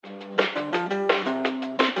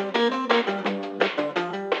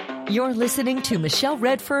You're listening to Michelle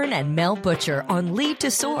Redfern and Mel Butcher on Lead to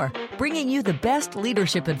Soar, bringing you the best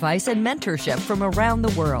leadership advice and mentorship from around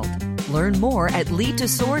the world. Learn more at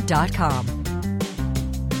leadtosoar.com.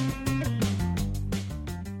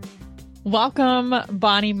 Welcome,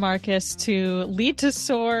 Bonnie Marcus, to Lead to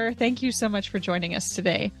Soar. Thank you so much for joining us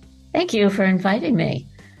today. Thank you for inviting me.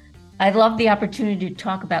 I love the opportunity to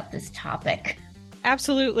talk about this topic.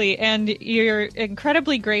 Absolutely. And you're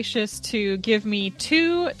incredibly gracious to give me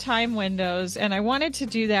 2 time windows. And I wanted to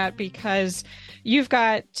do that because you've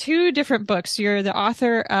got 2 different books. You're the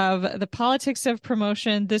author of The Politics of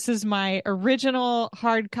Promotion. This is my original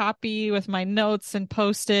hard copy with my notes and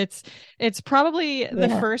Post-its. It's probably the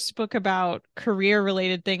first book about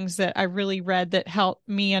career-related things that I really read that helped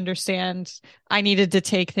me understand I needed to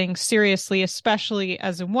take things seriously, especially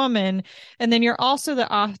as a woman. And then you're also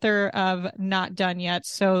the author of Not Done Yet.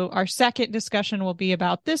 So our second discussion will be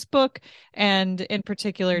about this book and in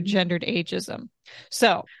particular, gendered ageism.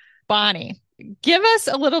 So Bonnie, give us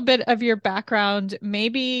a little bit of your background,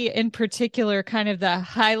 maybe in particular, kind of the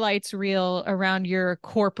highlights reel around your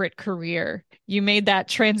corporate career. You made that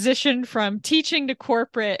transition from teaching to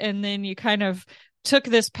corporate, and then you kind of took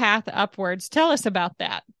this path upwards. Tell us about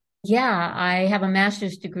that. Yeah, I have a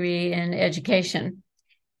master's degree in education,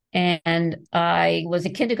 and I was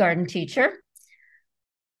a kindergarten teacher.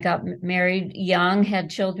 Got married young, had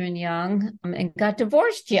children young, and got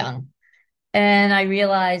divorced young. And I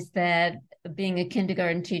realized that being a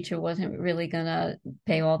kindergarten teacher wasn't really going to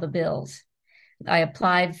pay all the bills. I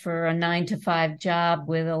applied for a 9-to-5 job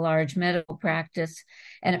with a large medical practice.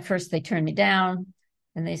 And at first they turned me down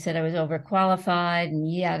and they said I was overqualified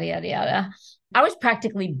and yada, yada, yada. I was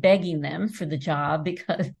practically begging them for the job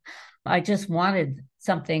because I just wanted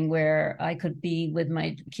something where I could be with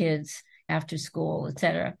my kids after school,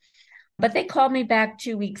 etc. But they called me back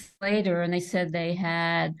 2 weeks later and they said they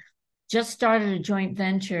had just started a joint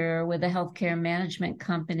venture with a healthcare management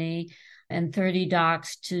company and 30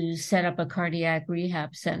 docs to set up a cardiac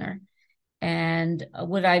rehab center. And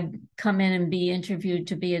would I come in and be interviewed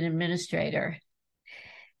to be an administrator?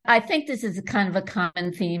 I think this is a kind of a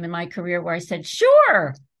common theme in my career where I said,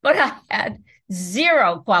 sure, but I had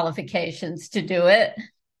 0 qualifications to do it.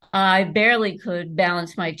 I barely could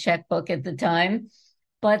balance my checkbook at the time,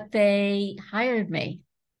 but they hired me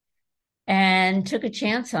and took a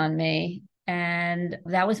chance on me. And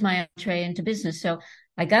that was my entree into business. So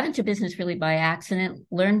I got into business really by accident,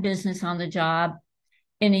 learned business on the job.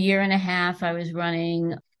 In a year and a half, I was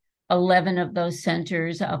running 11 of those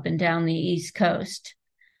centers up and down the East Coast.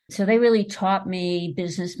 So they really taught me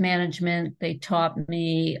business management. They taught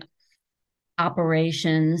me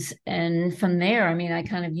operations. And from there, I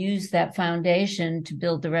kind of used that foundation to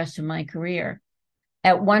build the rest of my career.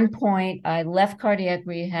 At one point, I left cardiac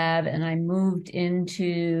rehab and I moved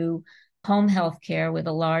into home health care with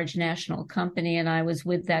a large national company. And I was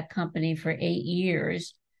with that company for 8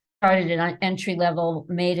 years. Started at entry level,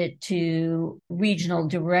 made it to regional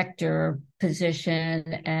director position.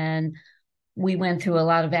 And we went through a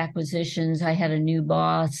lot of acquisitions. I had a new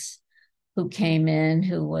boss who came in,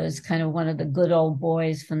 who was kind of one of the good old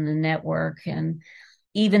boys from the network. And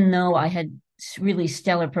even though I had really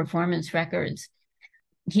stellar performance records,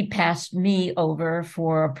 he passed me over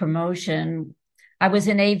for a promotion. I was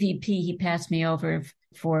an AVP. He passed me over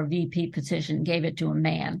for a VP position, gave it to a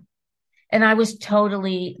man. And I was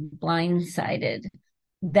totally blindsided.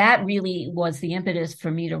 That really was the impetus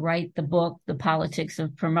for me to write the book, The Politics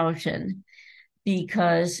of Promotion,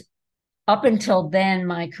 because up until then,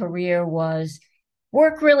 my career was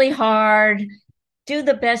work really hard, do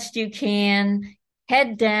the best you can,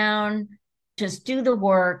 head down, just do the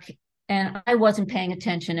work. And I wasn't paying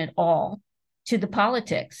attention at all to the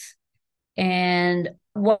politics and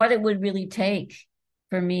what it would really take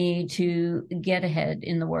for me to get ahead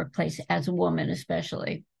in the workplace as a woman,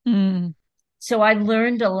 especially. So I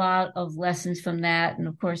learned a lot of lessons from that. And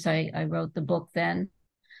of course, I wrote the book then.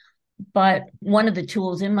 But one of the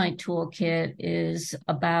tools in my toolkit is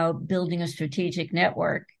about building a strategic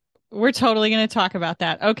network. We're totally going to talk about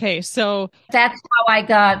that. Okay, so that's how I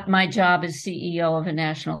got my job as CEO of a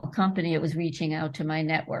national company. It was reaching out to my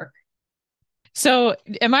network. So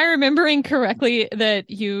am I remembering correctly that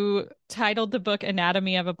you titled the book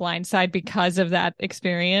Anatomy of a Blind Side because of that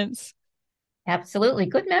experience? Absolutely.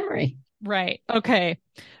 Good memory. Right. Okay.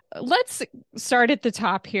 Let's start at the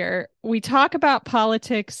top here. We talk about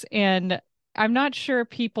politics, and I'm not sure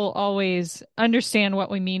people always understand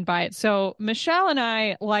what we mean by it. So Michelle and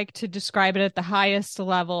I like to describe it at the highest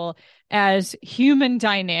level as human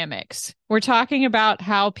dynamics. We're talking about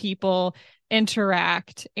how people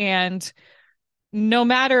interact, and no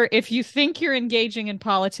matter if you think you're engaging in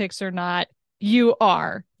politics or not, you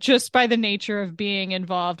are, just by the nature of being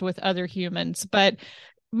involved with other humans. But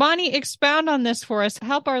Bonnie, expound on this for us.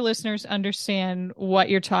 Help our listeners understand what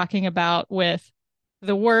you're talking about with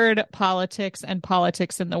the word politics and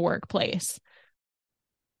politics in the workplace.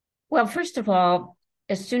 Well, first of all,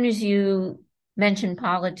 as soon as you mention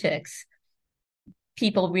politics,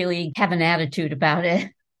 people really have an attitude about it,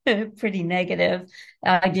 pretty negative.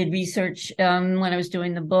 I did research when I was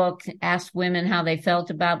doing the book, asked women how they felt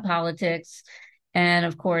about politics. And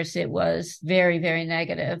of course, it was very, very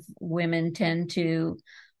negative. Women tend to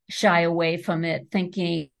shy away from it,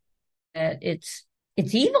 thinking that it's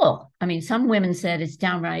evil. I mean, some women said it's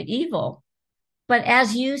downright evil. But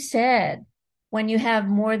as you said, when you have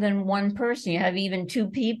more than one person, you have even two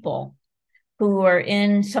people who are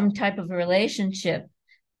in some type of relationship,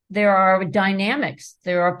 there are dynamics,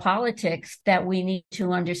 there are politics that we need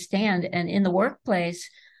to understand. And in the workplace,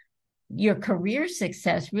 your career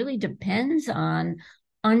success really depends on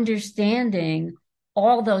understanding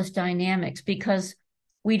all those dynamics, because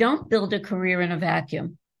we don't build a career in a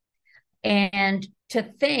vacuum. And to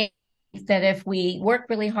think that if we work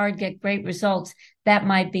really hard, get great results, that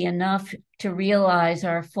might be enough to realize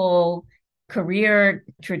our full career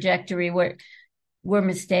trajectory, we're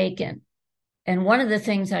mistaken. And one of the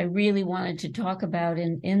things I really wanted to talk about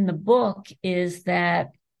in the book is that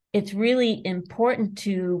it's really important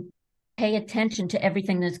to pay attention to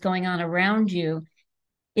everything that's going on around you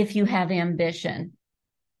if you have ambition,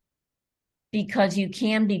 because you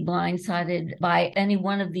can be blindsided by any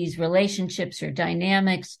one of these relationships or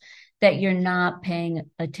dynamics that you're not paying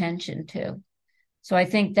attention to. So I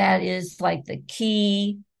think that is like the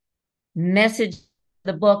key message of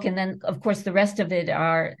the book. And then, of course, the rest of it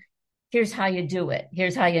are, here's how you do it.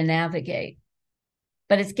 Here's how you navigate.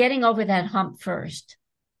 But it's getting over that hump first.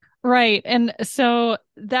 Right. And so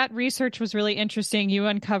that research was really interesting. You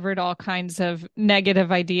uncovered all kinds of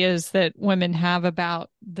negative ideas that women have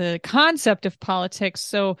about the concept of politics.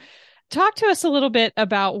 So talk to us a little bit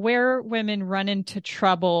about where women run into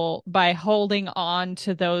trouble by holding on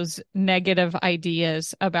to those negative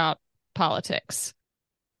ideas about politics.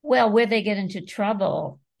 Well, where they get into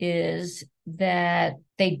trouble is that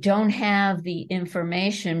they don't have the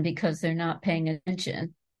information, because they're not paying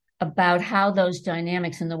attention, about how those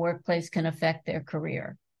dynamics in the workplace can affect their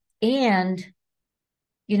career. And,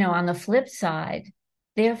 on the flip side,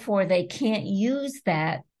 therefore, they can't use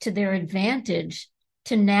that to their advantage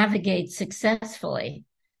to navigate successfully.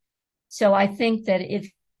 So I think that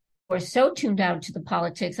if we're so tuned out to the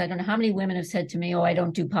politics, I don't know how many women have said to me, oh, I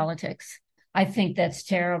don't do politics. I think that's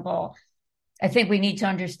terrible. I think we need to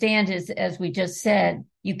understand is, as we just said,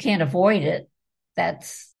 you can't avoid it.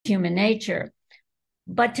 That's human nature.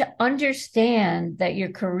 But to understand that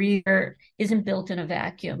your career isn't built in a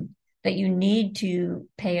vacuum, that you need to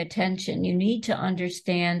pay attention, you need to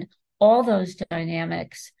understand all those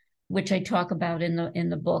dynamics, which I talk about in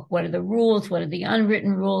the book. What are the rules? What are the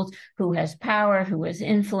unwritten rules? Who has power? Who has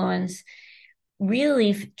influence?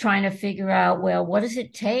 Really trying to figure out, well, what does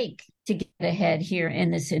it take to get ahead here in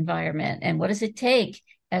this environment? And what does it take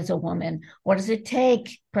as a woman? What does it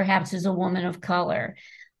take perhaps as a woman of color?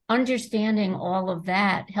 Understanding all of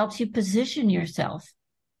that helps you position yourself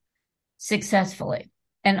successfully.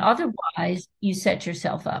 And otherwise, you set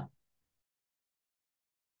yourself up.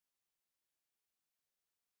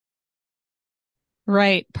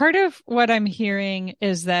 Right. Part of what I'm hearing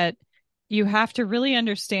is that you have to really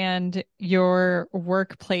understand your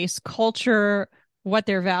workplace culture, what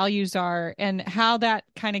their values are, and how that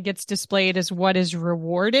kind of gets displayed as what is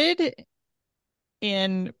rewarded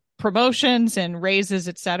in promotions and raises,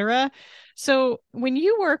 etc. So when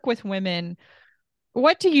you work with women,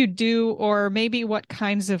 what do you do, or maybe what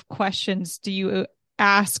kinds of questions do you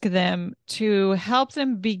ask them to help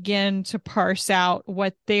them begin to parse out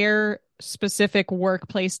what their specific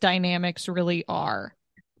workplace dynamics really are?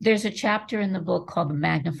 There's a chapter in the book called The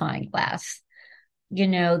Magnifying Glass.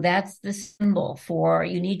 That's the symbol for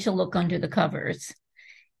you need to look under the covers.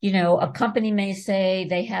 A company may say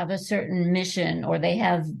they have a certain mission or they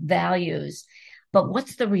have values, but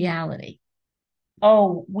what's the reality?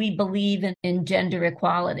 Oh, we believe in gender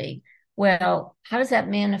equality. Well, how does that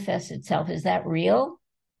manifest itself? Is that real?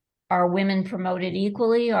 Are women promoted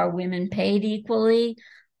equally? Are women paid equally?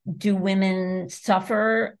 Do women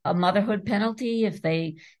suffer a motherhood penalty if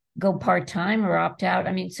they go part-time or opt out?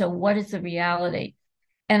 I mean, so what is the reality?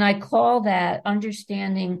 And I call that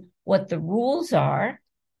understanding what the rules are,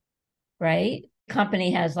 right?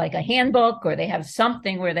 Company has like a handbook, or they have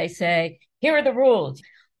something where they say, here are the rules.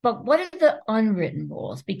 But what are the unwritten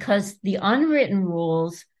rules? Because the unwritten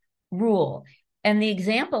rules rule. And the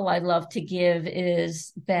example I love to give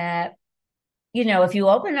is that, if you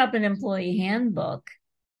open up an employee handbook,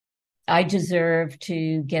 I deserve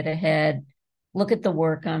to get ahead, look at the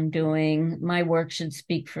work I'm doing. My work should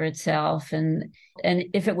speak for itself. And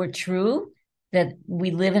if it were true that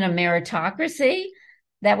we live in a meritocracy,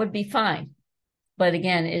 that would be fine. But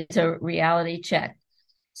again, it's a reality check.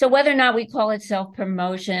 So whether or not we call it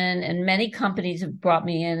self-promotion, and many companies have brought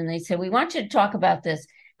me in and they say, we want you to talk about this,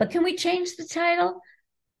 but can we change the title?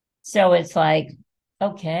 So it's like,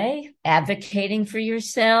 okay, advocating for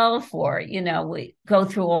yourself, or, we go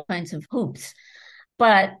through all kinds of hoops.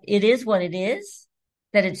 But it is what it is,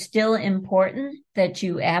 that it's still important that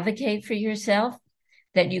you advocate for yourself,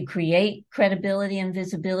 that you create credibility and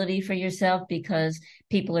visibility for yourself, because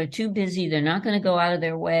people are too busy. They're not going to go out of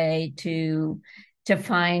their way to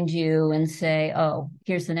find you and say, oh,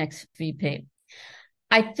 here's the next VP.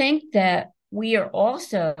 I think that we are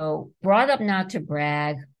also brought up not to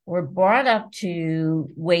brag. We're brought up to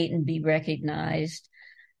wait and be recognized.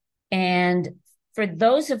 And for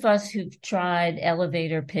those of us who've tried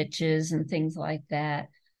elevator pitches and things like that,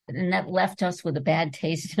 and that left us with a bad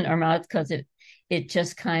taste in our mouth because it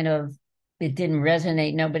just it didn't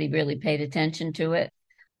resonate. Nobody really paid attention to it.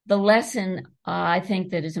 The lesson I think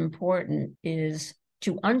that is important is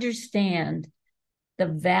to understand the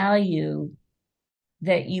value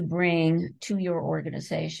that you bring to your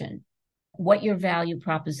organization, what your value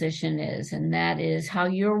proposition is, and that is how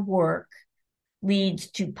your work leads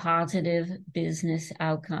to positive business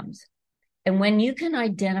outcomes. And when you can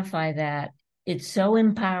identify that, it's so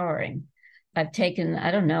empowering. I've taken,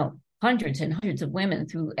 hundreds and hundreds of women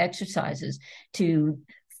through exercises to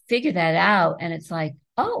figure that out. And it's like,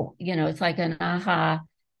 oh, it's like an aha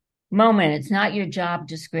moment. It's not your job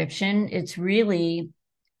description. It's really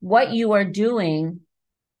what you are doing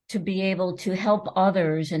to be able to help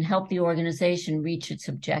others and help the organization reach its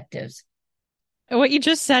objectives. What you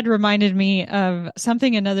just said reminded me of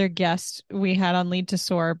something another guest we had on Lead to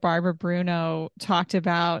Soar, Barbara Bruno, talked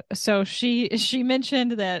about. So she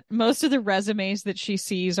mentioned that most of the resumes that she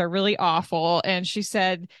sees are really awful. And she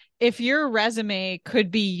said, if your resume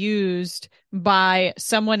could be used by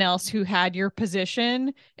someone else who had your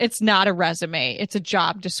position, it's not a resume, it's a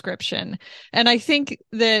job description. And I think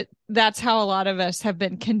that that's how a lot of us have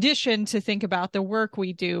been conditioned to think about the work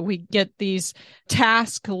we do. We get these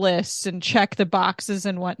task lists and check the boxes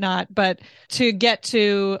and whatnot. But to get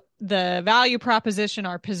to the value proposition,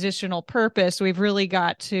 our positional purpose, we've really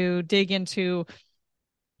got to dig into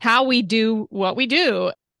how we do what we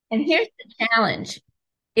do. And here's the challenge,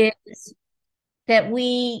 is that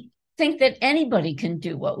we think that anybody can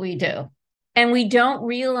do what we do. And we don't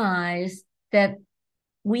realize that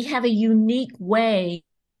we have a unique way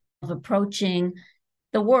of approaching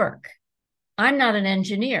the work. I'm not an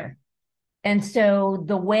engineer. And so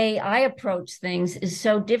the way I approach things is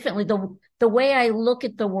so differently. The way I look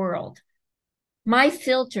at the world, my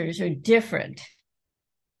filters are different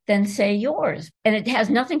than, say, yours. And it has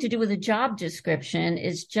nothing to do with a job description.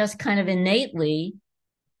 It's just kind of innately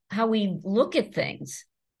how we look at things,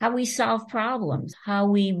 how we solve problems, how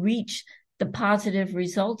we reach the positive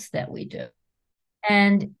results that we do.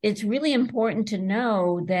 And it's really important to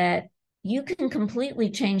know that you can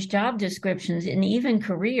completely change job descriptions and even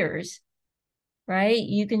careers, right?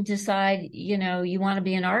 You can decide, you want to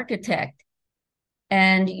be an architect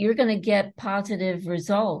and you're going to get positive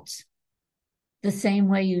results the same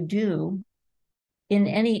way you do in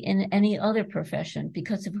any other profession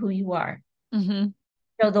because of who you are. Mm-hmm.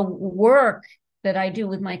 So the work that I do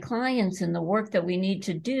with my clients and the work that we need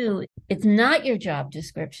to do, it's not your job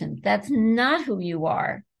description. That's not who you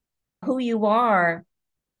are. Who you are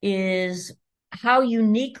is how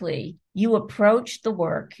uniquely you approach the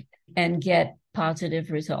work and get positive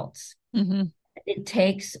results. Mm-hmm. It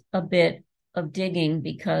takes a bit of digging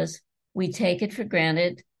because we take it for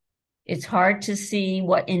granted. It's hard to see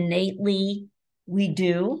what innately we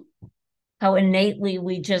do, how innately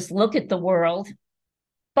we just look at the world.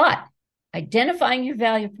 But identifying your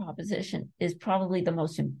value proposition is probably the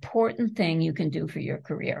most important thing you can do for your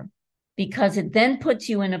career, because it then puts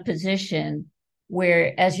you in a position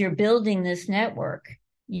where, as you're building this network,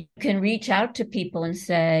 you can reach out to people and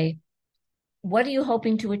say, what are you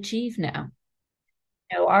hoping to achieve now?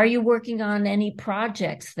 Are you working on any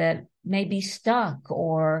projects that may be stuck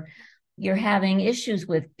or you're having issues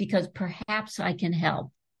with, because perhaps I can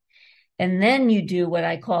help? And then you do what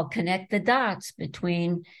I call connect the dots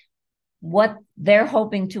between what they're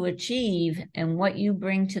hoping to achieve and what you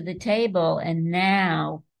bring to the table. And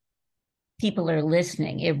now people are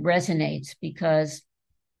listening. It resonates because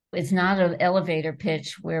it's not an elevator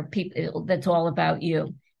pitch where people, that's all about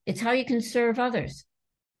you. It's how you can serve others.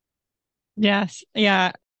 Yes.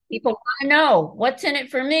 Yeah. People want to know what's in it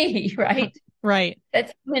for me, right? Right.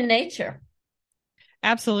 That's human nature.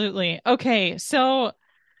 Absolutely. Okay. So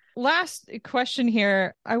last question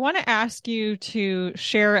here. I want to ask you to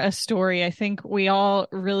share a story. I think we all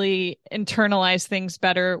really internalize things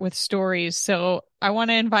better with stories. So I want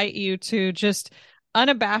to invite you to just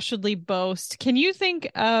unabashedly boast. Can you think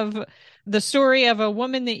of the story of a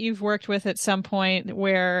woman that you've worked with at some point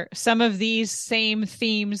where some of these same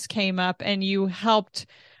themes came up and you helped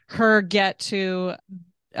her get to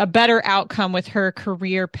a better outcome with her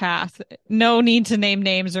career path? No need to name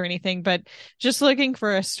names or anything, but just looking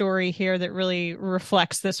for a story here that really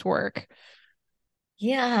reflects this work.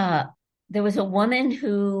 Yeah. There was a woman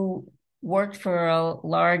who worked for a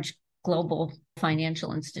large global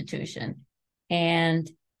financial institution, and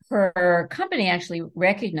her company actually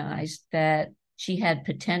recognized that she had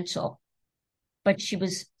potential, but she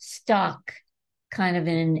was stuck kind of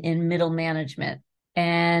in middle management.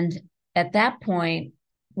 And at that point,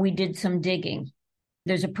 we did some digging.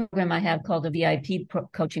 There's a program I have called the VIP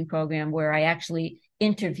coaching program where I actually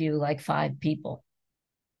interview like 5 people.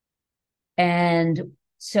 And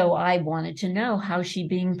so I wanted to know, how's she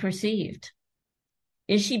being perceived?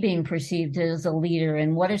 Is she being perceived as a leader?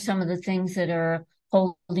 And what are some of the things that are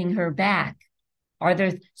holding her back? Are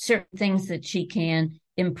there certain things that she can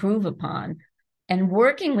improve upon? And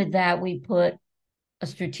working with that, we put a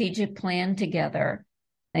strategic plan together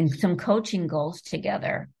and some coaching goals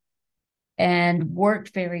together and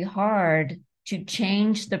worked very hard to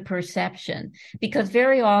change the perception. Because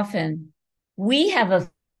very often we have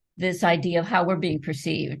this idea of how we're being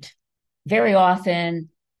perceived. Very often,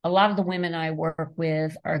 a lot of the women I work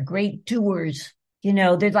with are great doers. You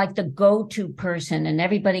know, they're like the go-to person and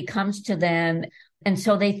everybody comes to them. And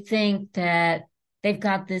so they think that they've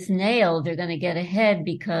got this nailed. They're going to get ahead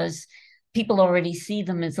because people already see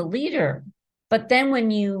them as a leader. But then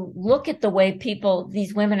when you look at the way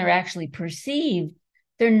these women are actually perceived,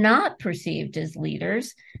 they're not perceived as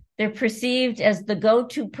leaders. They're perceived as the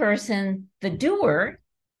go-to person, the doer.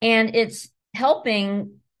 And it's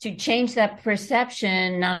helping to change that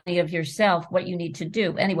perception, not only of yourself, what you need to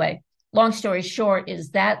do. Anyway, long story short,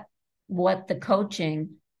 is that what the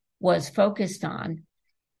coaching was focused on.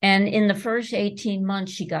 And in the first 18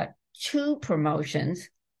 months, she got 2 promotions,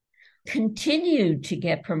 continued to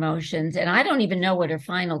get promotions. And I don't even know what her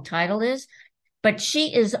final title is, but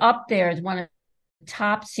she is up there as one of the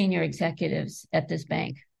top senior executives at this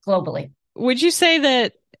bank globally. Would you say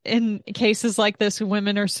that in cases like this,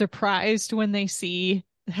 women are surprised when they see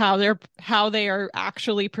how they are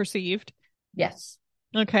actually perceived? Yes.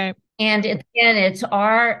 Okay. And again, it's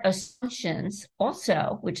our assumptions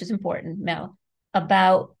also, which is important, Mel,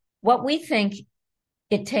 about what we think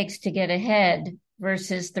it takes to get ahead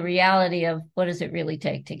versus the reality of what does it really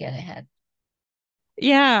take to get ahead.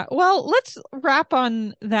 Yeah. Well, let's wrap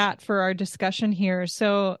on that for our discussion here.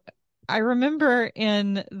 So I remember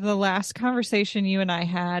in the last conversation you and I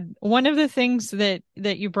had, one of the things that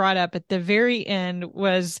you brought up at the very end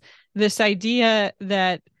was this idea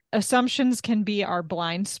that assumptions can be our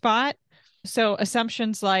blind spot. So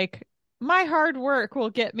assumptions like my hard work will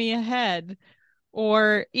get me ahead,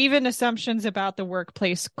 or even assumptions about the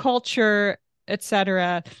workplace culture,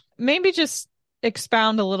 etc. Maybe just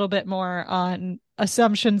expound a little bit more on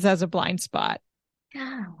assumptions as a blind spot.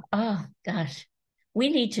 Yeah. Oh, gosh. We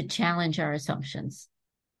need to challenge our assumptions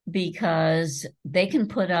because they can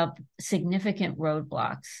put up significant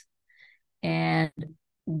roadblocks. And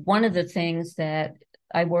one of the things that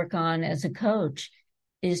I work on as a coach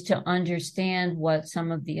is to understand what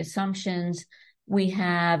some of the assumptions we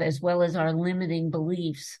have, as well as our limiting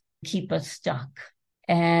beliefs, keep us stuck.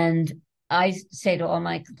 And I say to all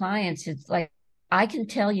my clients, it's like, I can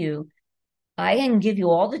tell you, I can give you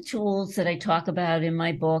all the tools that I talk about in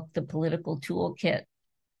my book, The Political Toolkit.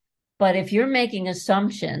 But if you're making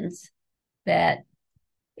assumptions that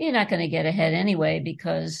you're not going to get ahead anyway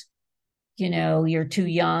because, you know, you're too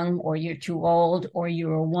young or you're too old or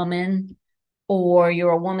you're a woman or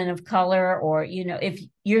you're a woman of color, or, you know, if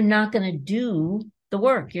you're not going to do the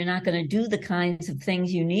work, you're not going to do the kinds of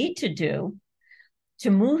things you need to do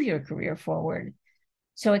to move your career forward.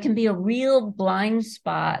 So it can be a real blind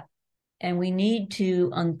spot. And we need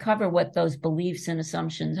to uncover what those beliefs and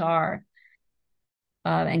assumptions are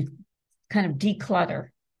and kind of declutter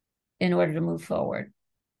in order to move forward.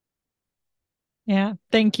 Yeah,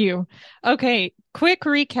 thank you. Okay, quick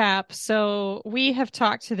recap. So we have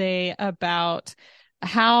talked today about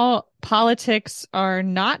how politics are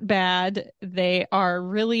not bad. They are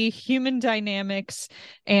really human dynamics,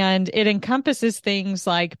 and it encompasses things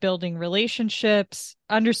like building relationships,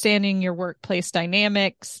 understanding your workplace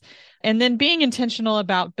dynamics, and then being intentional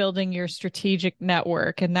about building your strategic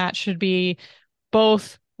network. And that should be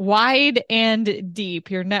both wide and deep.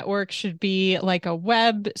 Your network should be like a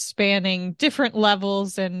web spanning different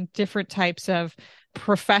levels and different types of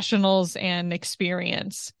professionals and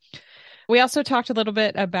experience. We also talked a little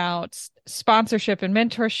bit about sponsorship and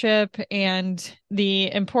mentorship and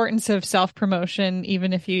the importance of self-promotion,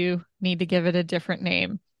 even if you need to give it a different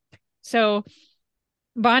name. So,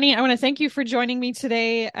 Bonnie, I want to thank you for joining me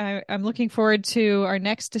today. I'm looking forward to our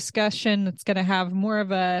next discussion that's going to have more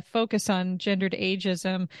of a focus on gendered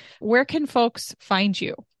ageism. Where can folks find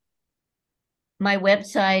you? My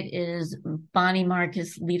website is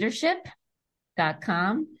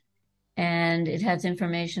bonniemarcusleadership.com, and it has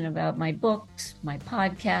information about my books, my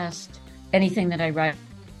podcast, anything that I write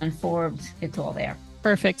on Forbes. It's all there.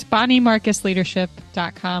 Perfect.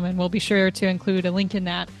 bonniemarcusleadership.com, and we'll be sure to include a link in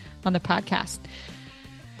that on the podcast.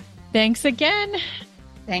 Thanks again.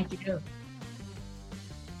 Thank you.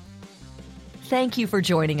 Thank you for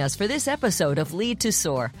joining us for this episode of Lead to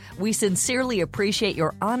Soar. We sincerely appreciate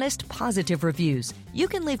your honest, positive reviews. You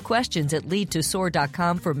can leave questions at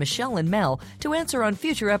leadtosoar.com for Michelle and Mel to answer on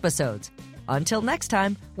future episodes. Until next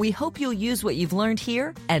time, we hope you'll use what you've learned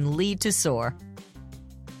here and lead to soar.